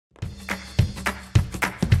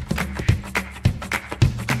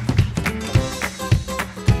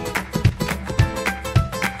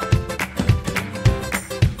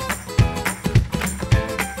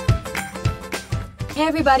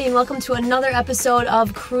everybody, and welcome to another episode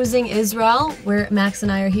of Cruising Israel, where Max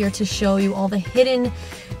and I are here to show you all the hidden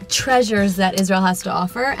treasures that Israel has to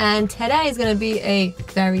offer. And today is going to be a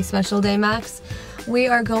very special day, Max. We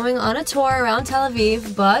are going on a tour around Tel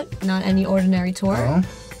Aviv, but not any ordinary tour. Oh.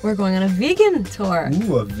 We're going on a vegan tour.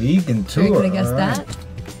 Ooh, a vegan tour. Sure you could have guessed that.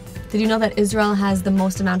 Did you know that Israel has the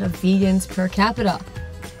most amount of vegans per capita?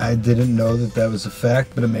 I didn't know that that was a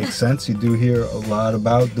fact, but it makes sense. You do hear a lot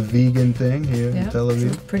about the vegan thing here in Tel Aviv.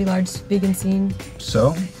 It's a pretty large vegan scene.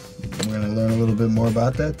 So, we're going to learn a little bit more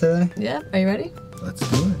about that today. Yeah, are you ready? Let's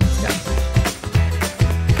do it. Let's go.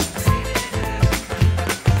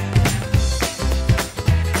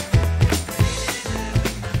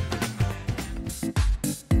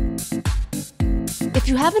 If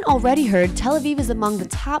you haven't already heard, Tel Aviv is among the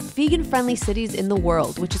top vegan-friendly cities in the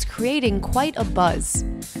world, which is creating quite a buzz.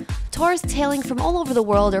 Tourists hailing from all over the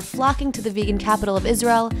world are flocking to the vegan capital of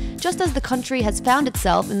Israel, just as the country has found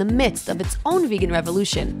itself in the midst of its own vegan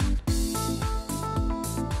revolution.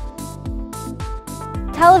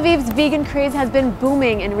 Tel Aviv's vegan craze has been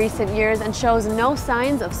booming in recent years and shows no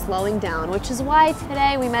signs of slowing down, which is why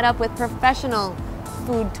today we met up with professional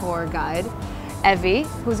food tour guide Evie,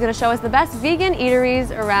 who's going to show us the best vegan eateries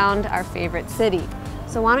around our favorite city.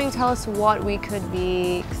 So why don't you tell us what we could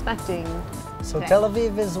be expecting So today? Tel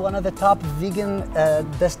Aviv is one of the top vegan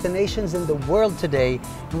destinations in the world today.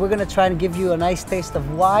 And we're going to try and give you a nice taste of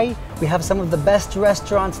why. We have some of the best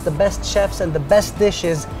restaurants, the best chefs, and the best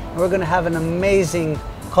dishes. And we're going to have an amazing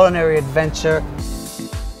culinary adventure.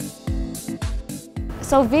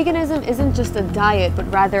 So veganism isn't just a diet,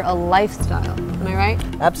 but rather a lifestyle. Am I right?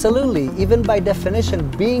 Absolutely. Even by definition,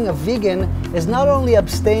 being a vegan is not only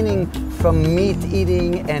abstaining from meat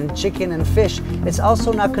eating and chicken and fish, it's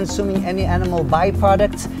also not consuming any animal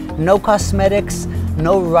byproducts, no cosmetics,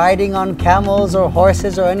 no riding on camels or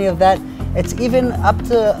horses or any of that. It's even up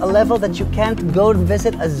to a level that you can't go to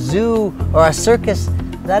visit a zoo or a circus.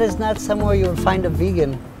 That is not somewhere you would find a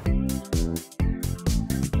vegan.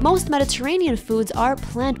 Most Mediterranean foods are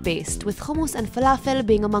plant-based, with hummus and falafel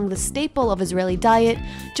being among the staple of Israeli diet.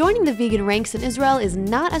 Joining the vegan ranks in Israel is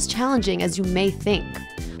not as challenging as you may think.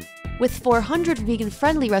 With 400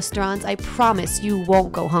 vegan-friendly restaurants, I promise you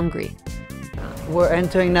won't go hungry. We're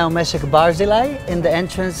entering now Meshek Barzilai in the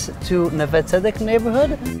entrance to Neve Tzedek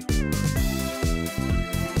neighborhood.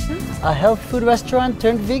 A health food restaurant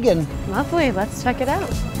turned vegan. Lovely, let's check it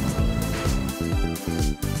out.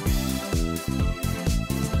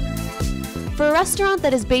 For a restaurant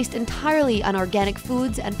that is based entirely on organic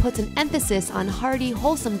foods and puts an emphasis on hearty,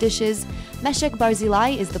 wholesome dishes, Meshek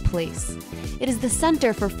Barzilai is the place. It is the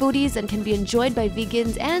center for foodies and can be enjoyed by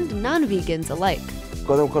vegans and non-vegans alike.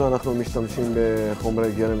 קודם כל אנחנו משתמשים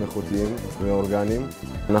בחומרי גלם איכותיים ואורגניים.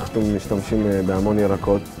 אנחנו משתמשים בהמון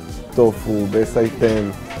ירקות, טופו, בסייטן,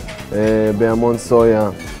 בהמון סויה,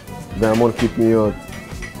 בהמון קטניות,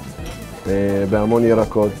 בהמון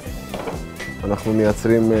ירקות. אנחנו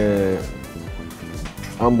מייצרים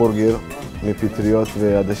המבורגר מפטריות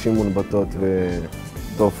ועדשים מונבטות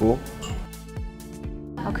וטופו.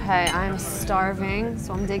 Okay, I'm starving,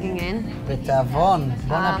 so I'm digging in. Betavon,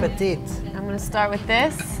 bon appetit. I'm gonna start with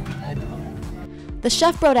this. The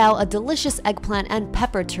chef brought out a delicious eggplant and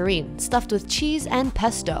pepper terrine, stuffed with cheese and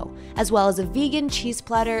pesto, as well as a vegan cheese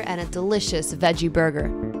platter and a delicious veggie burger.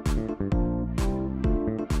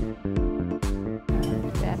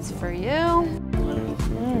 That's for you.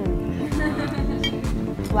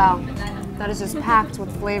 Wow, that is just packed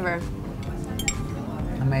with flavor.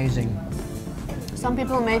 Amazing. Some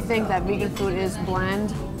people may think that vegan food is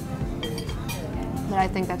bland, but I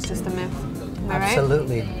think that's just a myth. Am I right?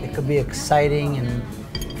 Absolutely. It could be exciting and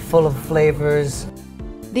full of flavors.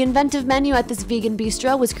 The inventive menu at this vegan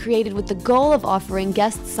bistro was created with the goal of offering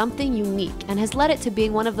guests something unique and has led it to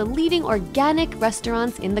being one of the leading organic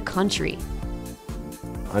restaurants in the country.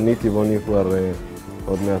 אני טבעוני כבר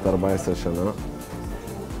עוד מעט 14 שנה,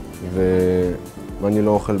 ואני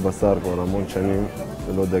לא אוכל בשר כבר המון שנים,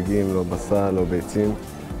 לא דגים, לא בשר, לא ביצים,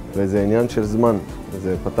 וזה עניין של זמן.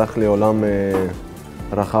 זה פתח לי עולם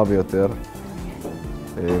רחב יותר,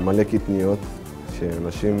 מלא קטניות,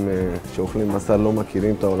 שאנשים שאוכלים בשר לא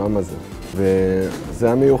מכירים את העולם הזה.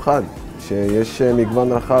 וזה המיוחד, שיש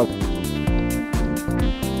מגוון רחב.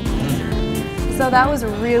 So that was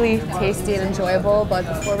really tasty and enjoyable, but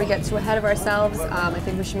before we get too ahead of ourselves, I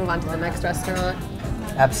think we should move on to the next restaurant.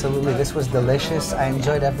 Absolutely. This was delicious. I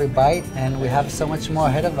enjoyed every bite, and we have so much more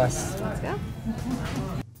ahead of us. Let's go.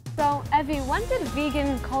 So, Evie, when did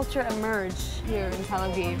vegan culture emerge here in Tel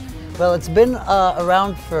Aviv? Well, it's been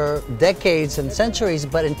around for decades and centuries,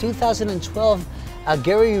 but in 2012,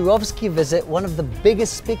 Gary Yourofsky visit, one of the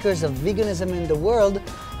biggest speakers of veganism in the world,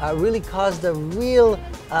 really caused a real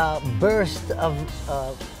burst of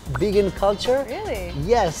vegan culture. Really?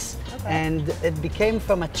 Yes. Okay. And it became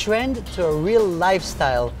from a trend to a real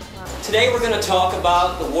lifestyle. Wow. Today we're going to talk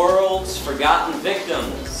about the world's forgotten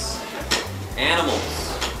victims, animals.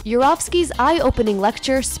 Yourofsky's eye-opening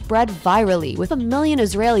lecture spread virally, with 1 million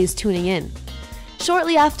Israelis tuning in.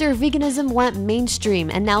 Shortly after, veganism went mainstream,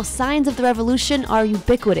 and now signs of the revolution are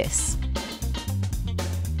ubiquitous.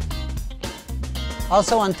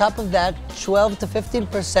 Also, on top of that, 12 to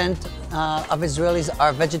 15% of Israelis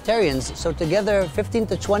are vegetarians. So together, 15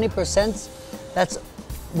 to 20%, that's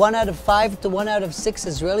 1 out of 5 to 1 out of 6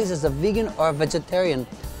 Israelis is a vegan or a vegetarian.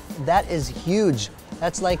 That is huge.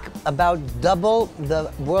 That's like about double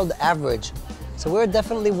the world average. So we're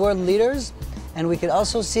definitely world leaders, and we could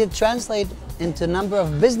also see it translate into a number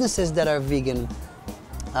of businesses that are vegan.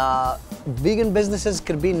 Vegan businesses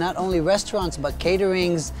could be not only restaurants, but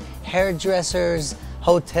caterings, hairdressers,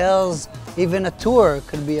 hotels, even a tour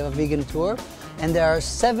could be a vegan tour. And there are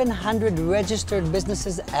 700 registered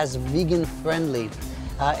businesses as vegan friendly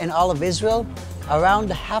in all of Israel,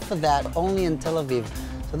 around half of that only in Tel Aviv.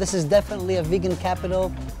 So this is definitely a vegan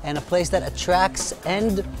capital and a place that attracts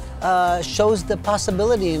and shows the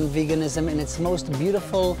possibility in veganism in its most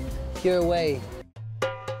beautiful, pure way.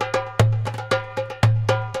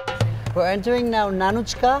 We're entering now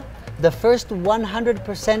Nanuchka, the first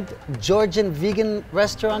 100% Georgian vegan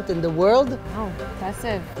restaurant in the world. Oh,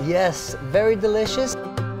 impressive. Yes, very delicious.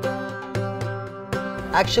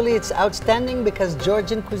 Actually, it's outstanding because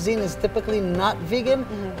Georgian cuisine is typically not vegan,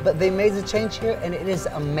 but they made the change here and it is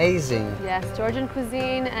amazing. Yes, Georgian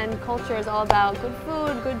cuisine and culture is all about good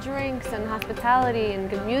food, good drinks, and hospitality, and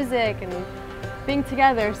good music, and being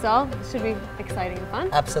together, so it should be exciting and fun.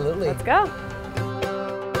 Absolutely. Let's go.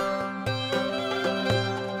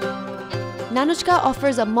 Nanuchka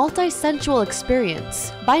offers a multi-sensual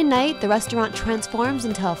experience. By night, the restaurant transforms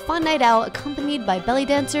into a fun night out accompanied by belly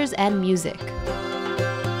dancers and music.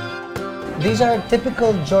 These are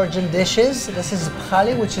typical Georgian dishes. This is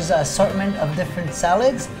bchali, which is an assortment of different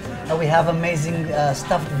salads. We have amazing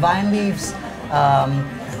stuffed vine leaves,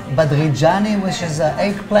 badrijani, which is an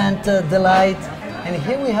eggplant delight. And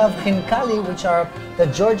here we have khinkali, which are the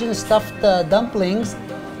Georgian stuffed dumplings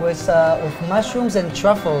with mushrooms and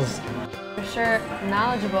truffles. For sure,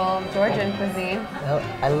 knowledgeable Georgian cuisine. Well,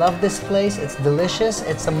 I love this place. It's delicious.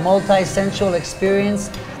 It's a multi-sensual experience.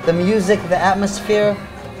 The music, the atmosphere,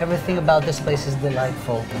 everything about this place is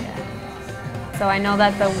delightful. Yeah. So I know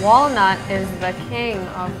that the walnut is the king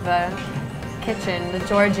of the kitchen, the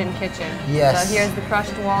Georgian kitchen. Yes. So here's the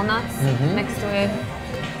crushed walnuts mixed with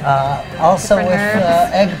also with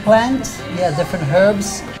herbs. eggplant, yeah, different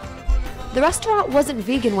herbs. The restaurant wasn't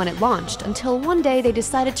vegan when it launched until one day they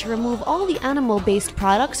decided to remove all the animal-based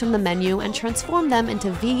products from the menu and transform them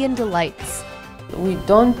into vegan delights. We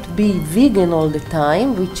don't be vegan all the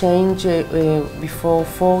time. We changed before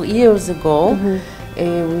 4 years ago.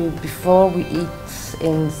 Before we eat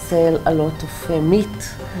and sell a lot of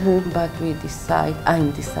meat, but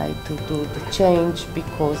I decide to do the change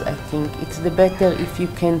because I think it's the better if you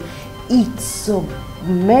can eat so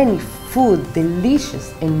many food,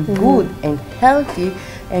 delicious and good and healthy,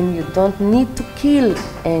 and you don't need to kill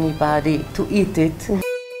anybody to eat it.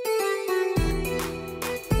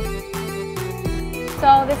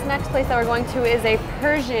 So this next place that we're going to is a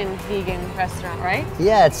Persian vegan restaurant, right?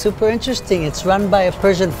 Yeah, it's super interesting. It's run by a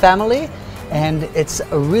Persian family and it's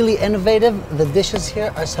really innovative. The dishes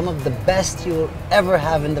here are some of the best you will ever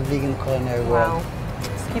have in the vegan culinary world. Wow.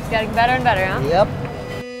 This keeps getting better and better, huh? Yep.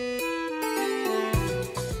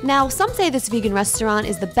 Now, some say this vegan restaurant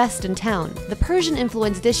is the best in town. The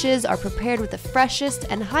Persian-influenced dishes are prepared with the freshest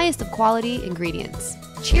and highest of quality ingredients.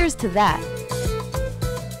 Cheers to that.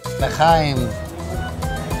 L'chaim.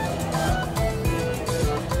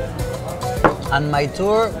 On my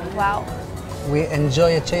tour, Wow. we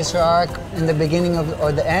enjoy a chaser arc in the beginning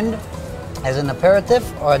or the end as an aperitif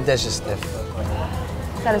or a digestive.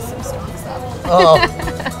 That is some strong stuff. Oh.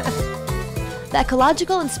 The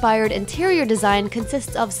ecological-inspired interior design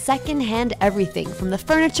consists of second-hand everything, from the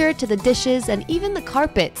furniture to the dishes and even the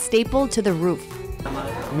carpet stapled to the roof.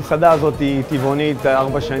 המסעדה הזאת היא טבעונית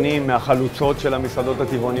 4 שנים, מהחלוצות של המסעדות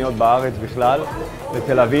הטבעוניות בארץ בכלל,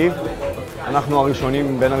 בתל אביב. אנחנו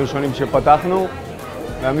הראשונים, בין הראשונים שפתחנו,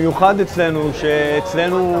 והמיוחד אצלנו,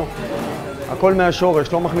 שאצלנו הכל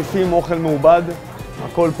מהשורש, לא מכניסים אוכל מעובד,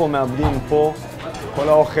 הכל פה מעבדים פה, כל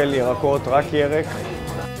האוכל ירקות, רק ירק.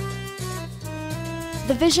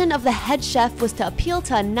 The vision of the head chef was to appeal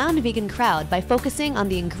to a non-vegan crowd by focusing on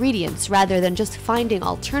the ingredients rather than just finding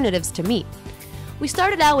alternatives to meat. We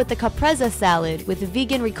started out with the caprese salad with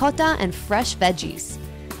vegan ricotta and fresh veggies.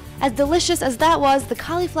 As delicious as that was, the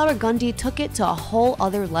cauliflower gundi took it to a whole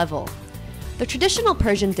other level. The traditional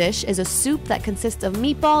Persian dish is a soup that consists of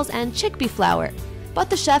meatballs and chickpea flour,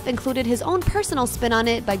 but the chef included his own personal spin on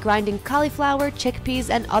it by grinding cauliflower,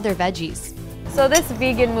 chickpeas, and other veggies. So this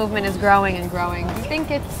vegan movement is growing and growing. Do you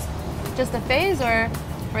think it's just a phase or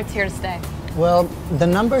it's here to stay? Well, the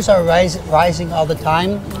numbers are rising all the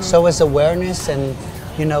time. So is awareness and,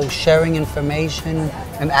 sharing information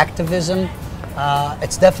and activism.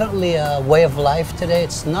 It's definitely a way of life today.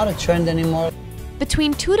 It's not a trend anymore.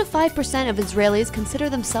 Between 2 to 5% of Israelis consider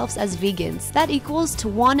themselves as vegans. That equals to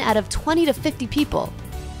 1 out of 20 to 50 people.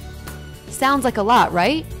 Sounds like a lot,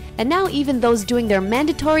 right? And now even those doing their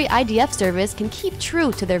mandatory IDF service can keep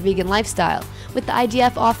true to their vegan lifestyle, with the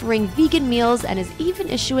IDF offering vegan meals and is even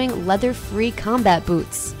issuing leather-free combat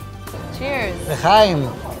boots. Cheers. L'chaim.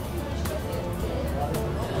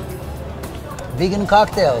 Vegan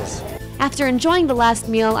cocktails. After enjoying the last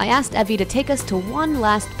meal, I asked Evie to take us to one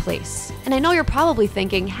last place. And I know you're probably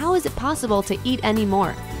thinking, how is it possible to eat any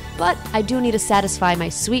more? But I do need to satisfy my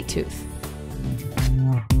sweet tooth.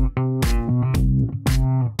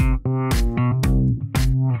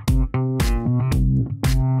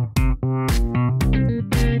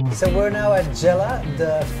 So we're now at Jela,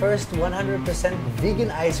 the first 100%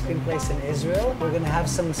 vegan ice cream place in Israel. We're gonna have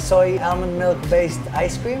some soy almond milk based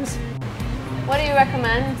ice creams. What do you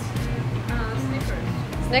recommend?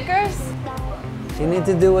 Snickers? You need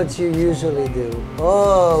to do what you usually do.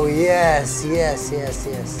 Oh, yes, yes, yes,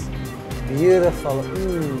 yes. Beautiful.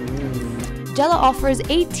 Jela offers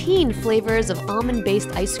 18 flavors of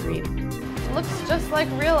almond-based ice cream. It looks just like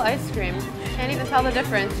real ice cream. Can't even tell the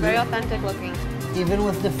difference. Very authentic looking. Even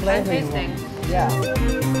with the flavoring. And tasting. Yeah.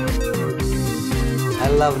 I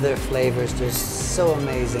love their flavors. They're so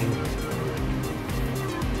amazing.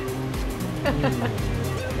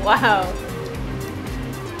 Wow.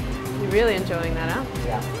 You're really enjoying that, huh?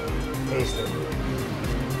 Yeah. Taste it.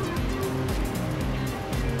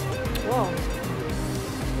 Whoa.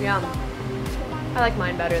 Yum. I like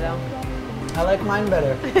mine better though. I like mine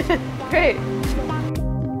better. Great.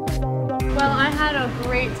 Well, I had a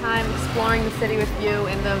great time exploring the city with you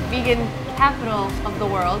in the vegan capital of the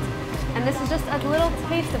world. And this is just a little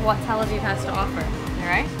taste of what Tel Aviv has to offer, all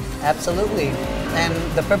right? Absolutely. And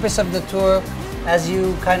the purpose of the tour, as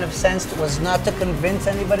you kind of sensed, was not to convince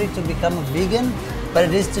anybody to become a vegan, but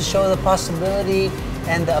it is to show the possibility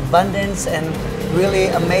and the abundance and really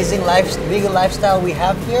amazing vegan lifestyle we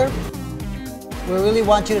have here. We really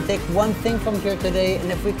want you to take one thing from here today,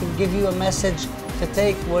 and if we could give you a message to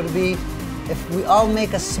take, would be if we all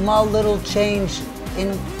make a small little change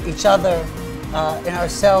in each other, in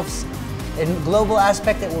ourselves, in global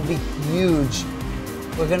aspect, it will be huge.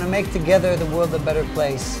 We're going to make together the world a better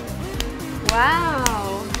place.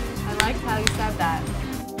 Wow, I liked how you said that.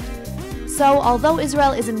 So, although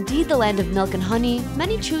Israel is indeed the land of milk and honey,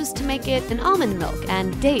 many choose to make it an almond milk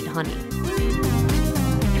and date honey.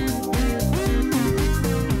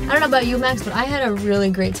 I don't know about you, Max, but I had a really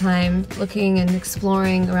great time looking and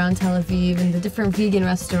exploring around Tel Aviv and the different vegan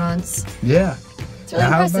restaurants. Yeah. It's really now,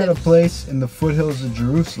 how impressive. about a place in the foothills of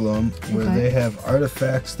Jerusalem where they have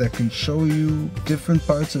artifacts that can show you different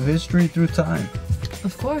parts of history through time?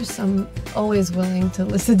 Of course, I'm always willing to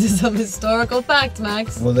listen to some historical facts,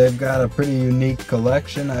 Max. Well, they've got a pretty unique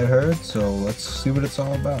collection, I heard, so let's see what it's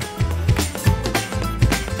all about.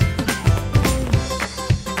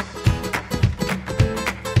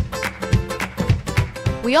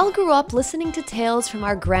 We all grew up listening to tales from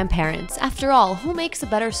our grandparents. After all, who makes a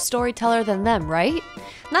better storyteller than them, right?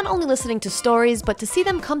 Not only listening to stories, but to see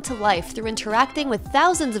them come to life through interacting with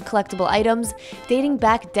thousands of collectible items dating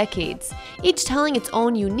back decades, each telling its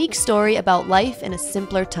own unique story about life in a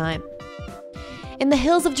simpler time. In the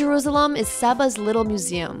hills of Jerusalem is Saba's Little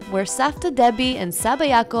Museum, where Savta Debbie and Saba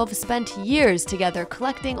Yaakov spent years together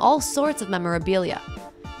collecting all sorts of memorabilia.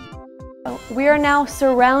 We are now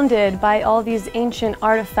surrounded by all these ancient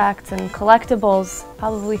artifacts and collectibles,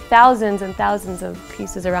 probably thousands and thousands of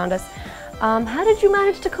pieces around us. How did you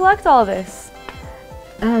manage to collect all this?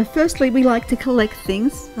 Firstly, we like to collect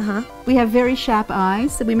things. We have very sharp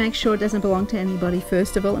eyes, so we make sure it doesn't belong to anybody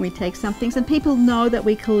first of all, and we take some things. And people know that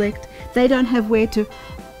we collect. They don't have where to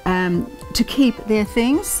keep their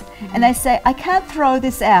things, and they say, "I can't throw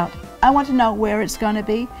this out. I want to know where it's going to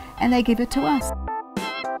be," and they give it to us.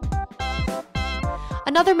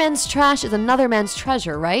 Another man's trash is another man's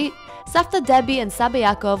treasure, right? Savta Debbie and Saba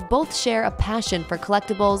Yaakov both share a passion for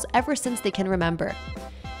collectibles ever since they can remember.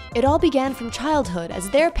 It all began from childhood as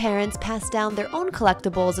their parents passed down their own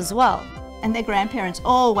collectibles as well. And their grandparents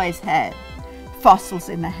always had fossils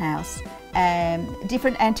in the house,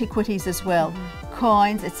 different antiquities as well,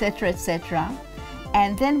 coins, etc., etc.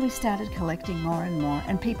 And then we started collecting more and more,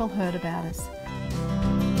 and people heard about us.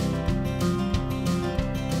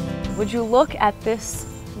 Would you look at this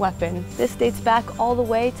weapon? This dates back all the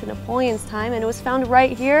way to Napoleon's time, and it was found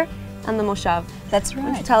right here on the Moshav. That's right.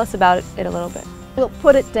 Would you tell us about it a little bit? We'll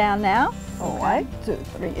put it down now. Okay. 1, 2,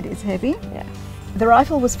 3, it is heavy. Yeah. The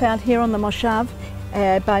rifle was found here on the Moshav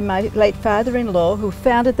by my late father-in-law, who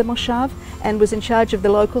founded the Moshav and was in charge of the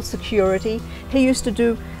local security. He used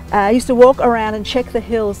to walk around and check the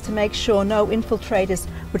hills to make sure no infiltrators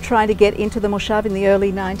were trying to get into the Moshav in the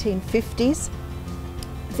early 1950s.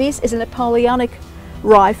 This is a Napoleonic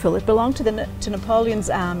rifle. It belonged to Napoleon's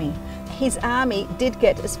army. His army did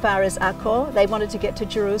get as far as Akko. They wanted to get to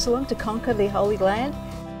Jerusalem to conquer the Holy Land.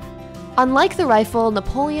 Unlike the rifle,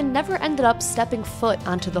 Napoleon never ended up stepping foot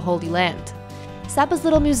onto the Holy Land. Saba's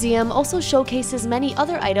Little Museum also showcases many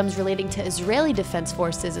other items relating to Israeli Defense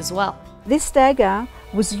Forces as well. This dagger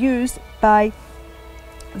was used by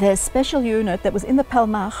the special unit that was in the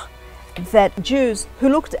Palmach, that Jews who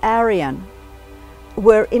looked Aryan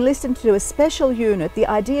were enlisted into a special unit, the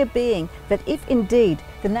idea being that if indeed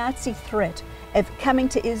the Nazi threat of coming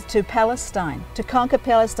to Palestine, to conquer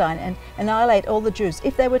Palestine and annihilate all the Jews,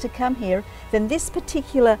 if they were to come here, then this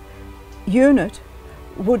particular unit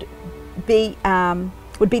would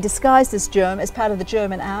be disguised as part of the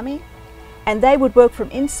German army, and they would work from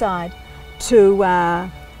inside to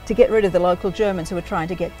get rid of the local Germans who were trying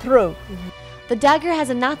to get through. The dagger has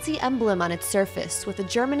a Nazi emblem on its surface with a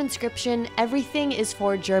German inscription, "Everything is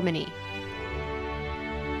for Germany."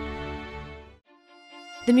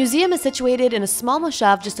 The museum is situated in a small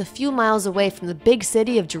moshav just a few miles away from the big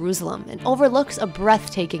city of Jerusalem and overlooks a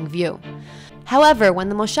breathtaking view. However, when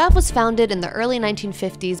the moshav was founded in the early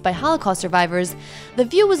 1950s by Holocaust survivors, the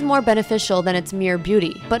view was more beneficial than its mere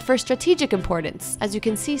beauty, but for strategic importance, as you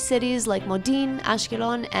can see cities like Modin,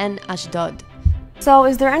 Ashkelon, and Ashdod. So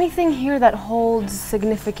is there anything here that holds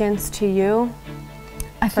significance to you?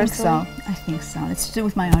 I think so. I think so. It's to do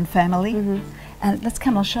with my own family. And let's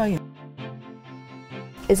come, I'll show you.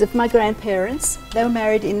 Is of my grandparents. They were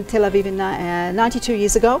married in Tel Aviv 92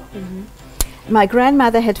 years ago. My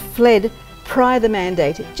grandmother had fled prior to the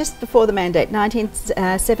mandate, just before the mandate,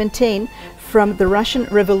 1917, from the Russian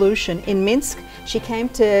Revolution in Minsk. She came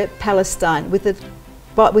to Palestine with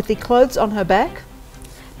the clothes on her back,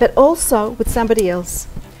 but also with somebody else,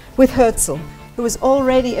 with Herzl, who was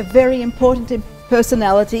already a very important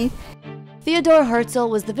personality. Theodor Herzl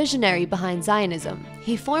was the visionary behind Zionism.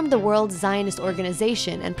 He formed the World Zionist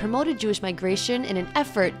Organization and promoted Jewish migration in an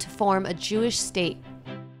effort to form a Jewish state.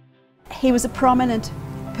 He was a prominent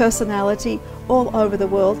personality all over the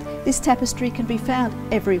world. This tapestry can be found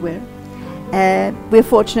everywhere. We're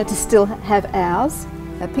fortunate to still have ours,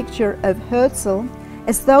 a picture of Herzl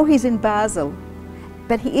as though he's in Basel.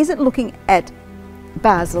 But he isn't looking at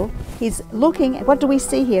Basel, he's looking at, what do we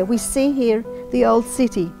see here? We see here the old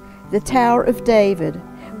city, the Tower of David.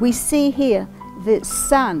 We see here the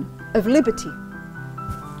Sun of Liberty.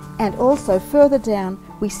 And also further down,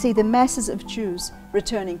 we see the masses of Jews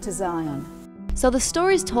returning to Zion. So the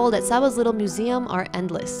stories told at Saba's Little Museum are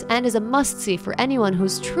endless and is a must-see for anyone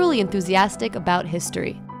who's truly enthusiastic about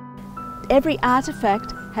history. Every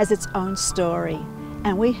artifact has its own story,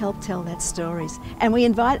 and we help tell that stories. And we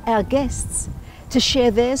invite our guests to share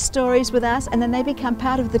their stories with us, and then they become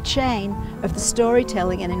part of the chain of the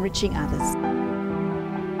storytelling and enriching others.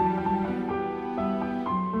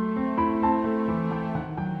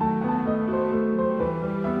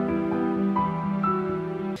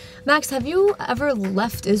 Max, have you ever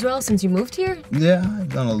left Israel since you moved here? Yeah, I've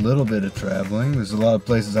done a little bit of traveling. There's a lot of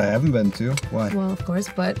places I haven't been to. Why? Well, of course,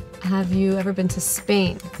 but have you ever been to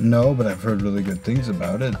Spain? No, but I've heard really good things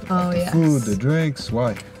about it. About the food, the drinks.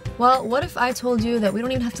 Why? Well, what if I told you that we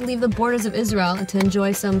don't even have to leave the borders of Israel to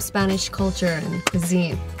enjoy some Spanish culture and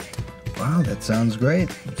cuisine? Wow, that sounds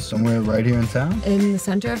great. Somewhere right here in town? In the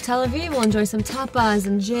center of Tel Aviv, we'll enjoy some tapas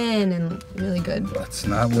and gin and really good. Let's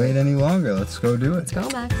not wait any longer. Let's go do it. Let's go,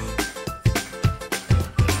 Max.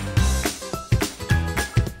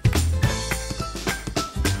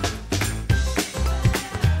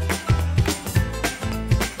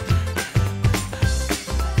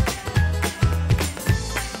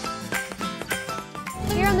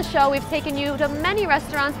 Show, we've taken you to many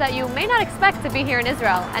restaurants that you may not expect to be here in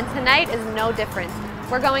Israel, and tonight is no different.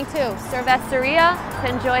 We're going to Cerveceria to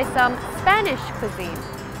enjoy some Spanish cuisine.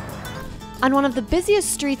 On one of the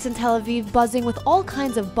busiest streets in Tel Aviv, buzzing with all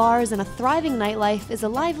kinds of bars and a thriving nightlife, is a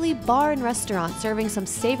lively bar and restaurant serving some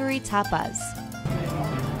savory tapas.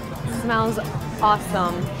 Smells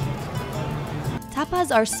awesome.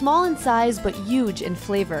 Tapas are small in size but huge in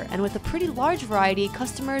flavor, and with a pretty large variety,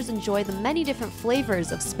 customers enjoy the many different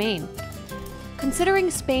flavors of Spain.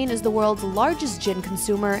 Considering Spain is the world's largest gin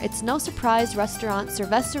consumer, it's no surprise restaurant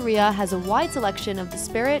Cerveceria has a wide selection of the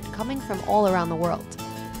spirit coming from all around the world.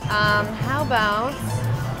 How about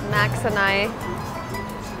Max and I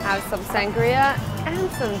have some sangria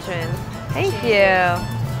and some gin? Thank you.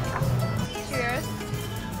 Cheers.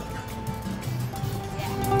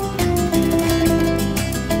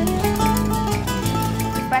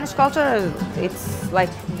 Spanish culture, it's like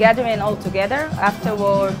gathering all together after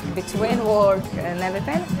work, between work and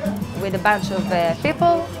everything, with a bunch of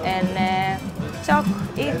people and talk,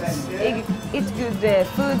 eat good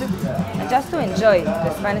food, and just to enjoy.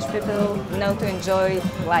 The Spanish people know to enjoy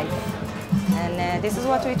life. And this is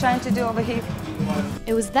what we're trying to do over here.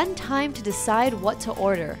 It was then time to decide what to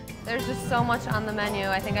order. There's just so much on the menu.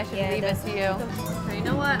 I think I should leave it to you. So you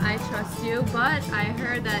know what? I trust you, but I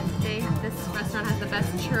heard that this restaurant has the best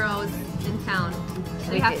churros in town.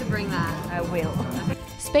 So we have to bring that. I will.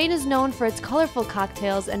 Spain is known for its colorful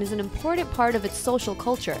cocktails and is an important part of its social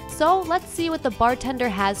culture. So let's see what the bartender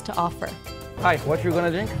has to offer. Hi, what you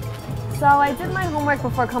gonna drink? So I did my homework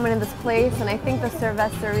before coming to this place, and I think the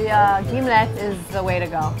Cerveceria Gimlet is the way to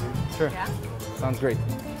go. Sure. Yeah? Sounds great.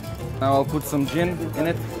 Now I'll put some gin in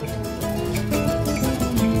it.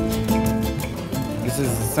 This is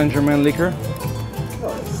Saint-Germain liquor.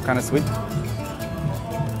 It's kind of sweet.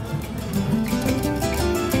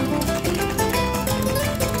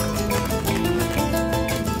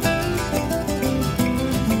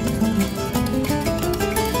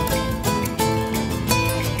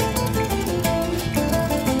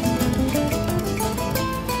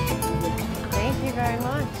 Thank you very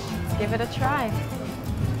much. Let's give it a try.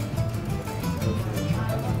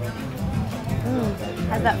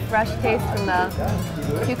 Has that fresh taste from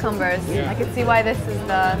the cucumbers. I can see why this is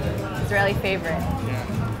the Israeli favorite.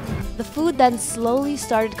 The food then slowly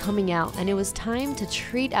started coming out, and it was time to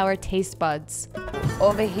treat our taste buds.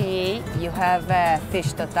 Over here you have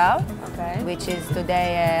fish total, which is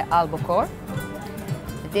today albacore.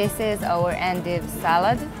 This is our endive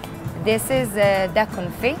salad. This is duck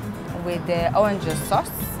confit with orange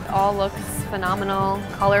sauce. All looks phenomenal,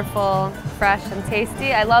 colorful, fresh, and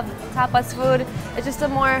tasty. I love tapas food. It's just a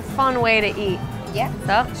more fun way to eat. Yeah,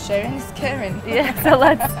 So, sharing is caring. yeah, so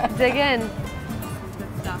let's dig in.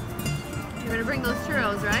 Good stuff. You're gonna bring those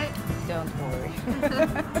churros, right? Don't worry.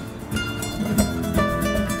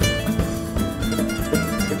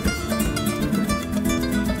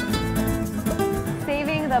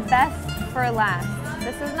 Saving the best for last.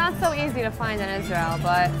 This is not so easy to find in Israel,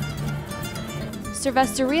 but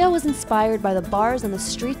Cerveceria was inspired by the bars on the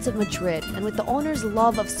streets of Madrid, and with the owner's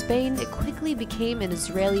love of Spain, it quickly became an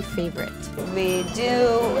Israeli favorite. We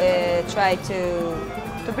do try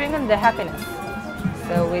to bring in the happiness.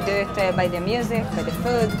 So we do it by the music, by the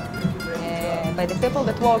food, by the people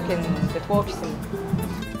that works in.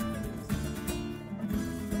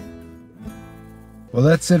 Well,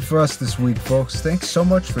 that's it for us this week, folks. Thanks so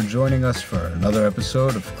much for joining us for another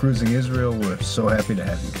episode of Cruising Israel. We're so happy to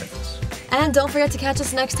have you with us. And don't forget to catch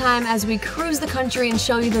us next time as we cruise the country and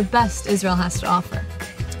show you the best Israel has to offer.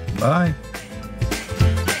 Bye.